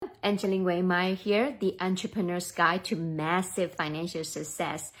Angeline Wei Meyer here, the Entrepreneur's Guide to Massive Financial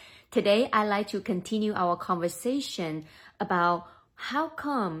Success. Today, I'd like to continue our conversation about how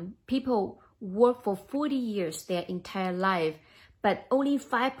come people work for 40 years their entire life, but only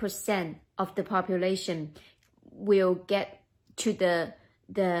 5% of the population will get to the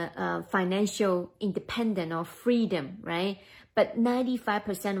financial independence or freedom, right? But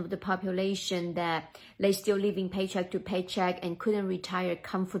 95% of the population that they still living paycheck to paycheck and couldn't retire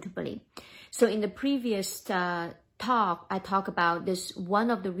comfortably. So in the previous talk, I talked about this.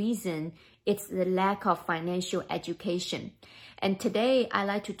 One of the reasons it's the lack of financial education. And today I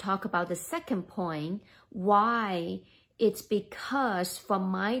like to talk about the second point, why it's because from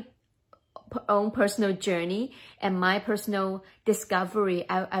my own personal journey and my personal discovery,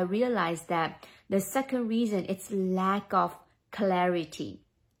 I realized that the second reason it's lack of clarity.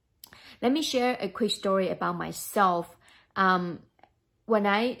 Let me share a quick story about myself. How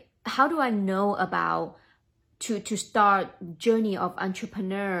do I know about to start journey of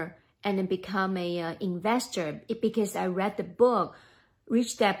entrepreneur and then become a investor? Because I read the book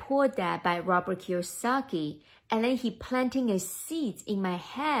Rich Dad Poor Dad by Robert Kiyosaki, and then he planting a seed in my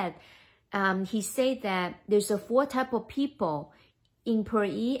head. He said that there's a 4 type of people: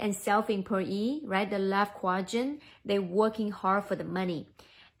 employee and self-employee, right? The left quadrant, they're working hard for the money.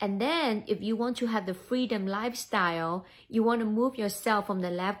 And then if you want to have the freedom lifestyle, you want to move yourself from the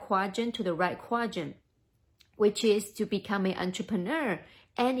left quadrant to the right quadrant, which is to become an entrepreneur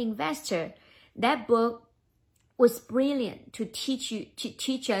and investor. That book was brilliant to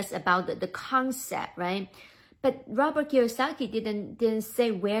teach us about the concept, right? But Robert Kiyosaki didn't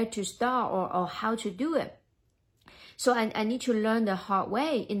say where to start or how to do it. So I need to learn the hard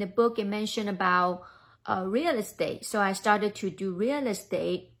way. In the book, it mentioned about real estate. So I started to do real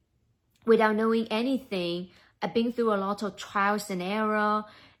estate without knowing anything. I've been through a lot of trials and error.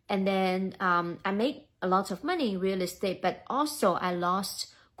 And then I made a lot of money in real estate, but also I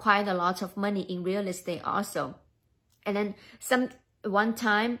lost quite a lot of money in real estate also. And then one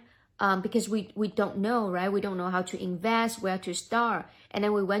time, because we don't know, right? We don't know how to invest, where to start. And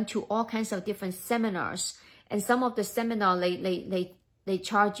then we went to all kinds of different seminars. And some of the seminar, they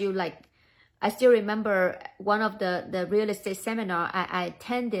charge you like, I still remember one of the real estate seminar I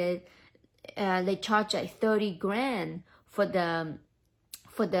attended, they charge like 30 grand for the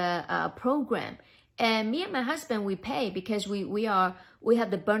program. And me and my husband, we pay because we have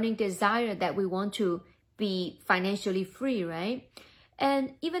the burning desire that we want to be financially free, right?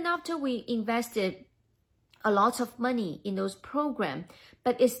 And even after we invested a lot of money in those programs,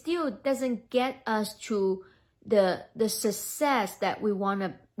 but it still doesn't get us to the success that we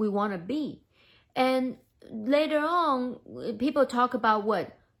wanna be. And later on, people talk about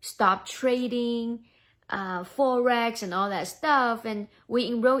what? Stop trading, Forex and all that stuff. And we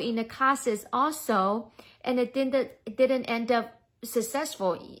enrolled in the classes also, and it didn't end up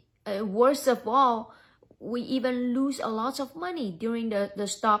successful. Worst of all, we even lose a lot of money during the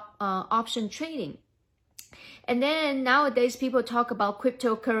stock option trading. And then nowadays people talk about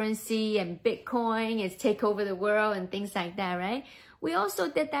cryptocurrency and Bitcoin is take over the world and things like that, right? We also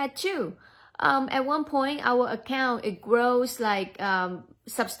did that too. At one point, our account, it grows like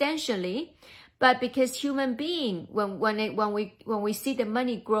substantially, but because human being, when we see the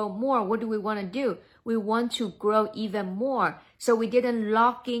money grow more, what do we want to do? We want to grow even more. So we didn't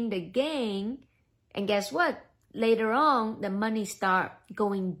lock in the gain, and guess what? Later on, the money start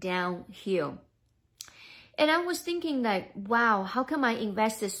going downhill. And I was thinking like, wow, how come I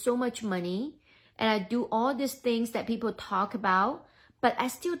invested so much money and I do all these things that people talk about, but I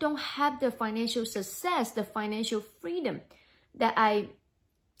still don't have the financial success, the financial freedom that I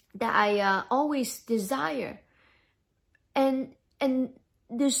always desire. And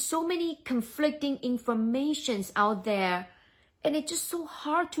there's so many conflicting informations out there, and it's just so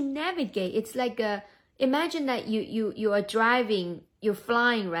hard to navigate. It's like imagine that you are driving, you're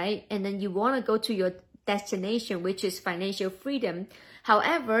flying, right? And then you want to go to your destination, which is financial freedom.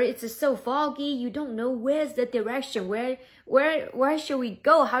 However, it's so foggy, you don't know where's the direction, where should we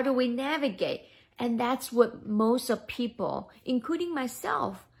go, how do we navigate? And that's what most of people, including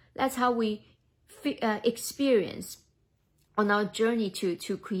myself, that's how we experience on our journey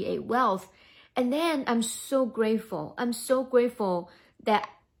to create wealth. And then I'm so grateful that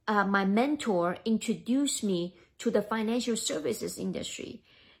my mentor introduced me to the financial services industry.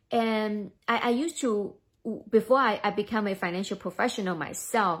 And I used to, before I become a financial professional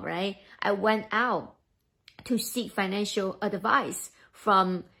myself, right? I went out to seek financial advice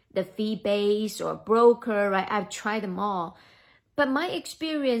from the fee-based or broker, right? I've tried them all. But my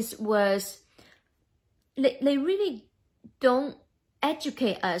experience was, they really don't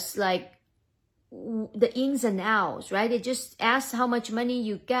educate us like the ins and outs, right? They just ask how much money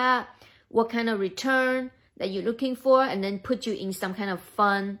you got, what kind of return that you're looking for, and then put you in some kind of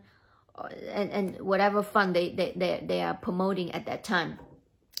fund and whatever fund they are promoting at that time.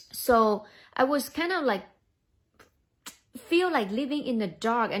 So I was kind of like feel like living in the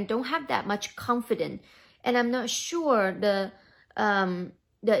dark and don't have that much confidence, and I'm not sure the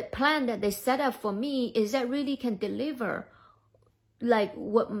plan that they set up for me is that really can deliver like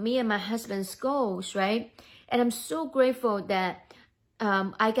what me and my husband's goals, right? And I'm so grateful that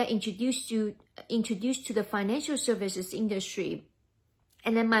I got introduced to the financial services industry,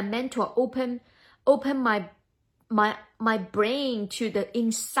 and then my mentor opened my brain to the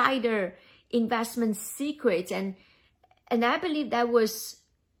insider investment secrets, and I believe that was,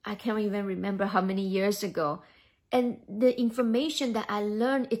 I can't even remember how many years ago. And the information that I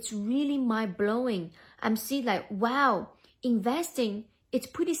learned, it's really mind-blowing. I'm seeing like, wow, investing, it's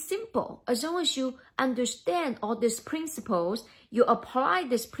pretty simple. As long as you understand all these principles, you apply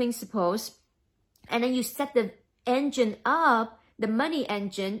these principles, and then you set the engine up, the money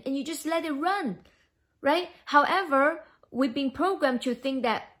engine, and you just let it run, right? However, we've been programmed to think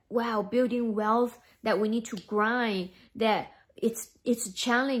that, wow, building wealth, that we need to grind, that it's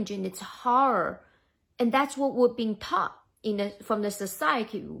challenging, it's hard. And that's what we're being taught from the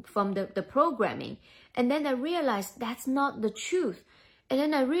society, from the programming. And then I realized that's not the truth. And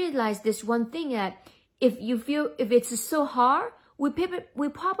then I realized this one thing, that if it's so hard, we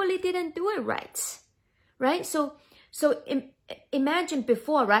probably didn't do it right? So imagine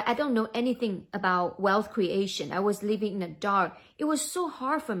before, right? I don't know anything about wealth creation. I was living in the dark. It was so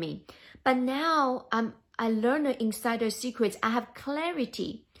hard for me. But now I learned the insider secrets. I have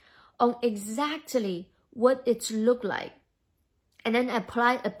clarity on exactly what it's look like, and then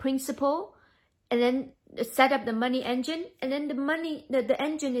apply a principle, and then set up the money engine, and then the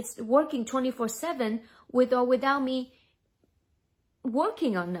engine is working 24/7 with or without me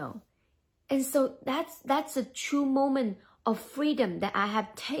working or no. And so that's a true moment of freedom that I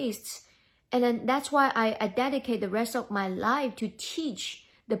have tasted, and then that's why I dedicate the rest of my life to teach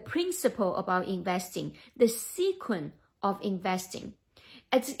the principle about investing, the sequence of investing.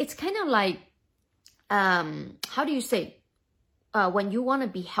 It's kind of like, how do you say, when you want to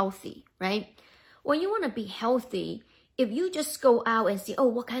be healthy, right? When you want to be healthy, if you just go out and see, oh,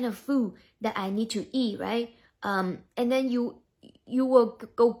 what kind of food that I need to eat, right? And then you will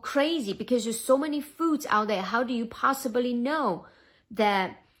go crazy because there's so many foods out there. How do you possibly know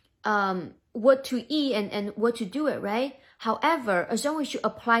that what to eat and what to do it, right? However, as long as you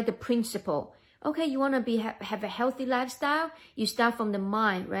apply the principle, okay, you want to have a healthy lifestyle, you start from the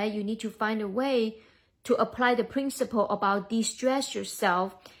mind, right? You need to find a way to apply the principle about de-stress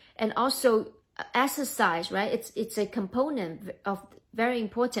yourself, and also exercise, right? It's a component of very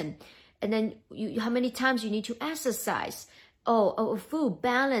important. And then how many times you need to exercise? Food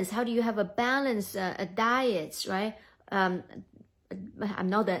balance. How do you have a balanced diet, right? I'm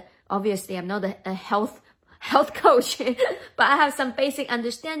not a health coach, but I have some basic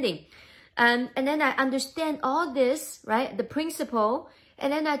understanding. And then I understand all this, right? The principle.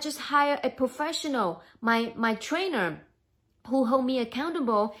 And then I just hire a professional, my trainer, who hold me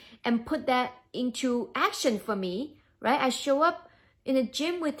accountable and put that into action for me, right? I show up in a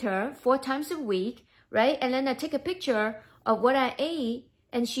gym with her 4 times a week, right? And then I take a picture of what I ate,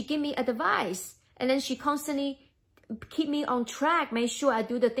 and she give me advice. And then she constantly keep me on track, make sure I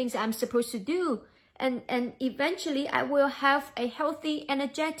do the things I'm supposed to do. And eventually I will have a healthy,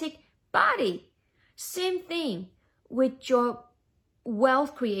 energetic body. Same thing with your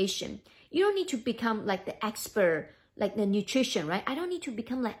wealth creation. You don't need to become like the expert, like the nutrition, right? I don't need to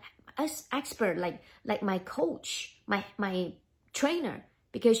become like expert, like my coach, my trainer,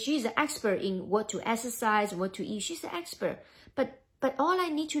 because she's an expert in what to exercise and what to eat. She's an expert. But all I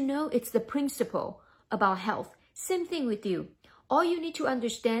need to know is the principle about health. Same thing with you. All you need to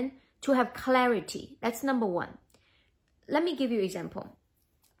understand to have clarity. That's number 1. Let me give you an example.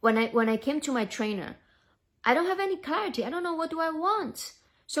 When I came to my trainer, I don't have any clarity. I don't know what do I want.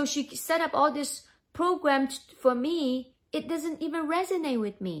 So she set up all this programs for me. It doesn't even resonate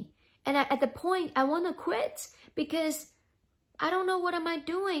with me. And at the point, I want to quit because I don't know what am I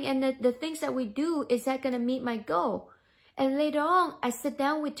doing. And the things that we do, is that going to meet my goal? And later on, I sat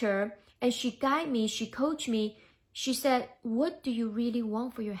down with her and she guided me. She coached me. She said, what do you really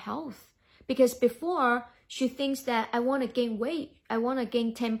want for your health? Because before, she thinks that I want to gain weight. I want to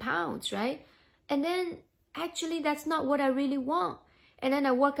gain 10 pounds, right? And then actually, that's not what I really want. And then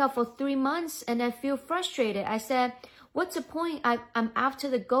I work out for 3 months and I feel frustrated. I said, what's the point? I'm after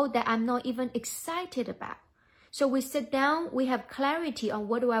the goal that I'm not even excited about. So we sit down, we have clarity on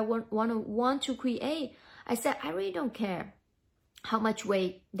what do I want to create. I said, I really don't care how much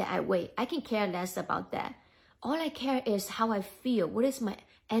weight that I weigh. I can care less about that. All I care is how I feel. What is my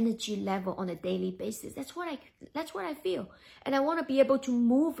energy level on a daily basis? That's what I feel. And I want to be able to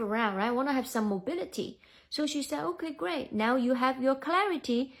move around, right? I want to have some mobility. So she said, okay, great. Now you have your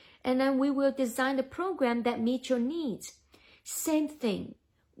clarity, and then we will design the program that meets your needs. Same thing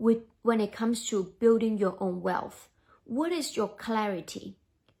when it comes to building your own wealth. What is your clarity?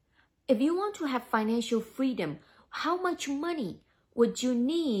 If you want to have financial freedom, how much money would you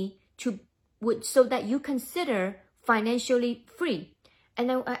need so that you consider financially free?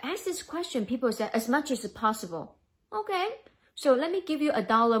 And I ask this question, people say, as much as possible. Okay, so let me give you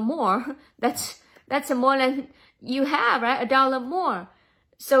 $1 more. That's more than you have, right? $1 more.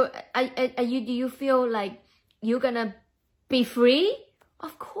 So do you feel like you're gonna be free?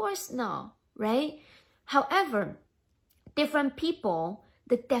 Of course not, right? However, different people,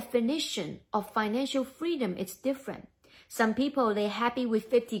 the definition of financial freedom is different. Some people, they're happy with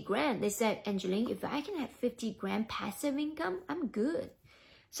 50 grand. They said, Angeline, if I can have 50 grand passive income, I'm good.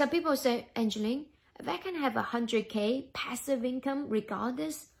 Some people say, Angeline, if I can have 100K passive income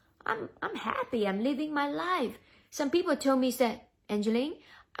regardless, I'm happy. I'm living my life. Some people told me, said, Angeline,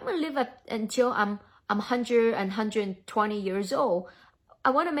 I'm going to live up until I'm 100 and 120 years old. I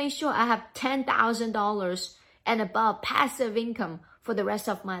want to make sure I have $10,000 and above passive income for the rest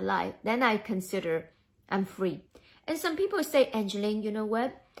of my life. Then I consider I'm free. And some people say, Angeline, you know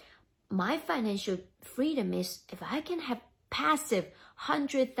what? My financial freedom is if I can have passive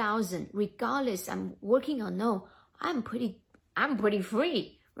 100,000, regardless I'm working or no, I'm pretty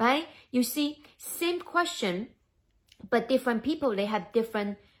free, right? You see, same question, but different people, they have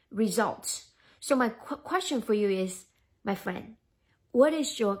different results. So my question for you is, my friend, what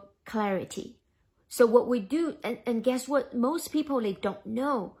is your clarity? So what we do, and guess what? Most people, they don't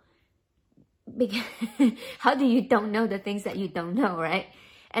know. Because how do you don't know the things that you don't know, right?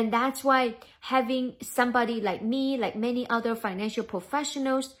 And that's why having somebody like me, like many other financial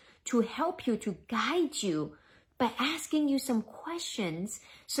professionals, to help you, to guide you by asking you some questions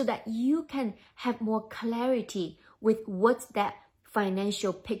so that you can have more clarity with what that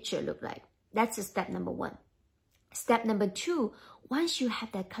financial picture look like. That's step number 1. Step number 2, once you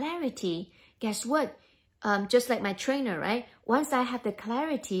have that clarity, guess what? Just like my trainer, right? Once I have the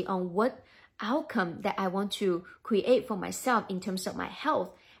clarity on what outcome that I want to create for myself in terms of my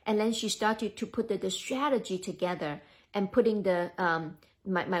health, and then she started to put the strategy together and putting the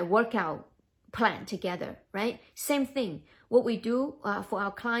my workout plan together, right? Same thing. What we do for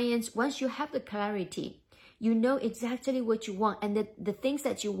our clients, once you have the clarity, you know exactly what you want, and the things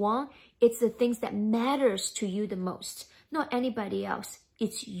that you want, it's the things that matters to you the most, not anybody else.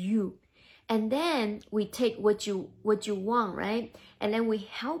 It's you. And then we take what you want, right? And then we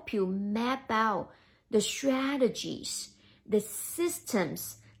help you map out the strategies, the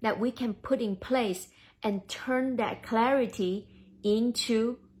systems that we can put in place and turn that clarity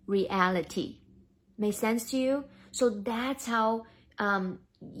into reality. Make sense to you? So that's how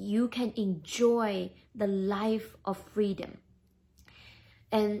you can enjoy the life of freedom.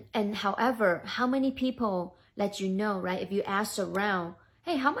 And however, how many people let you know, right? If you ask around,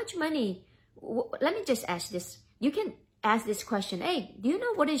 hey, how much money? Let me just ask this. You can ask this question. Hey, do you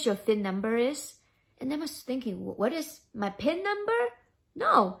know what is your PIN number is? And I was thinking, what is my PIN number?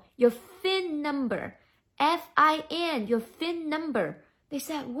 No, your FIN number. F-I-N, your FIN number. They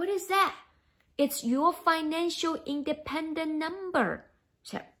said, what is that? It's your financial independent number.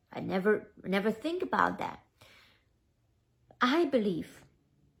 So I never think about that. I believe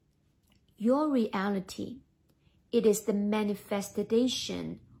your reality, it is the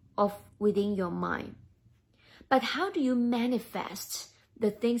manifestation of within your mind. But how do you manifest the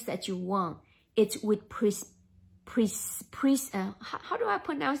things that you want? It's with how do I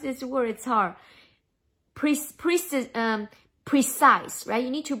pronounce this word? It's hard. Precise, right? You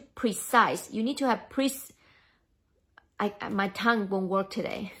need to precise. You need to have my tongue won't work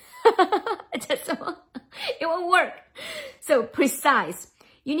today. It won't work. So precise.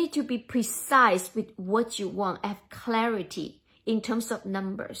 You need to be precise with what you want. Have clarity in terms of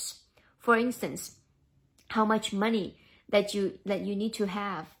numbers. For instance, how much money that you need to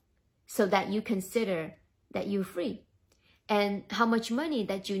have so that you consider that you're free, and how much money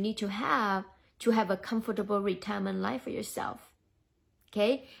that you need to have a comfortable retirement life for yourself.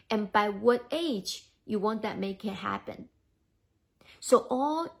 Okay, and by what age you want that make it happen.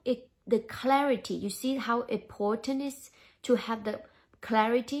 So the clarity, you see how important it is to have the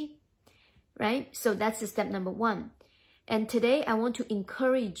clarity, right? So that's the step number 1. And today I want to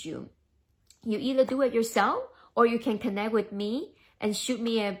encourage you. You either do it yourself or you can connect with me and shoot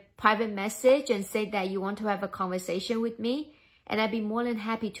me a private message and say that you want to have a conversation with me. And I'd be more than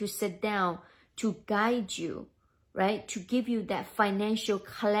happy to sit down to guide you, right? To give you that financial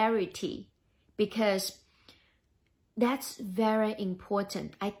clarity, because that's very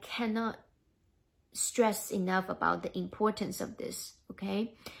important. I cannot stress enough about the importance of this,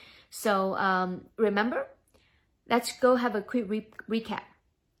 okay? So remember, let's go have a quick recap.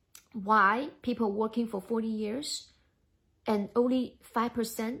 Why people working for 40 years and only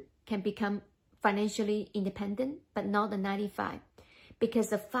 5% can become financially independent, but not the 95%. Because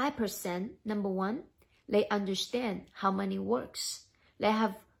the 5%, number one, they understand how money works. They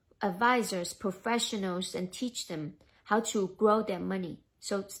have advisors, professionals, and teach them how to grow their money.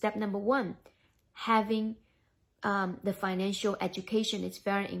 So step number one, having the financial education is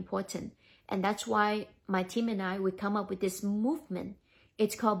very important. And that's why my team and I, we come up with this movement.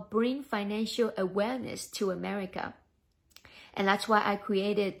 It's called Bring Financial Awareness to America. And that's why I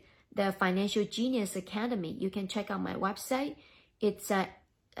created the Financial Genius Academy. You can check out my website. It's at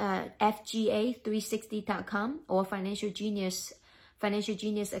FGA360.com or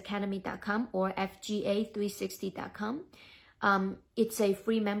financialgeniusacademy.com or FGA360.com. It's a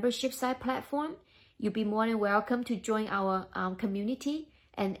free membership site platform. You'll be more than welcome to join our community,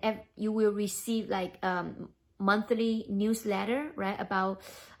 and you will receive like monthly newsletter, right, about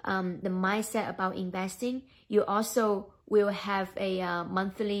the mindset about investing. You also will have a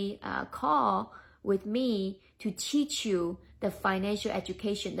monthly call with me to teach you the financial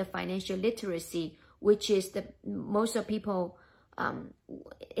education, the financial literacy, which is the most of people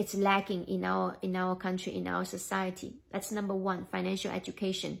it's lacking in our country, in our society. That's number one, financial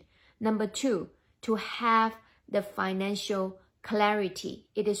education. Number two, to have the financial clarity.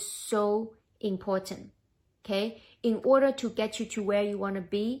 It is so important. Okay, in order to get you to where you want to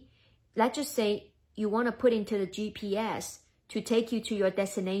be, let's just say you want to put into the GPS to take you to your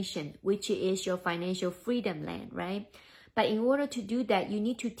destination, which is your financial freedom land, right? But in order to do that, you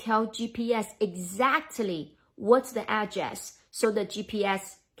need to tell GPS exactly what's the address so the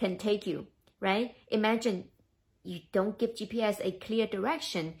GPS can take you, right? Imagine you don't give GPS a clear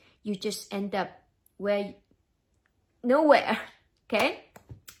direction, you just end up nowhere, okay?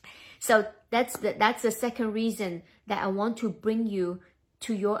 So that's the second reason that I want to bring you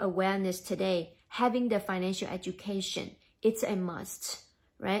to your awareness today. Having the financial education, it's a must,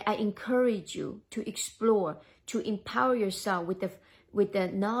 right? I encourage you to explore, to empower yourself with the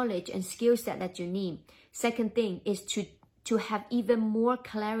knowledge and skill set that you need. Second thing is to have even more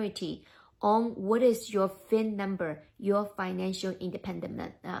clarity on what is your FIN number, your financial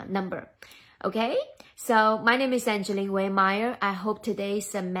independent number. Okay, so my name is Angeline Wei Meyer. I hope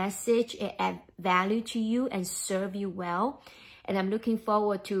today's message add value to you and serve you well. And I'm looking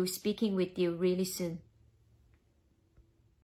forward to speaking with you really soon.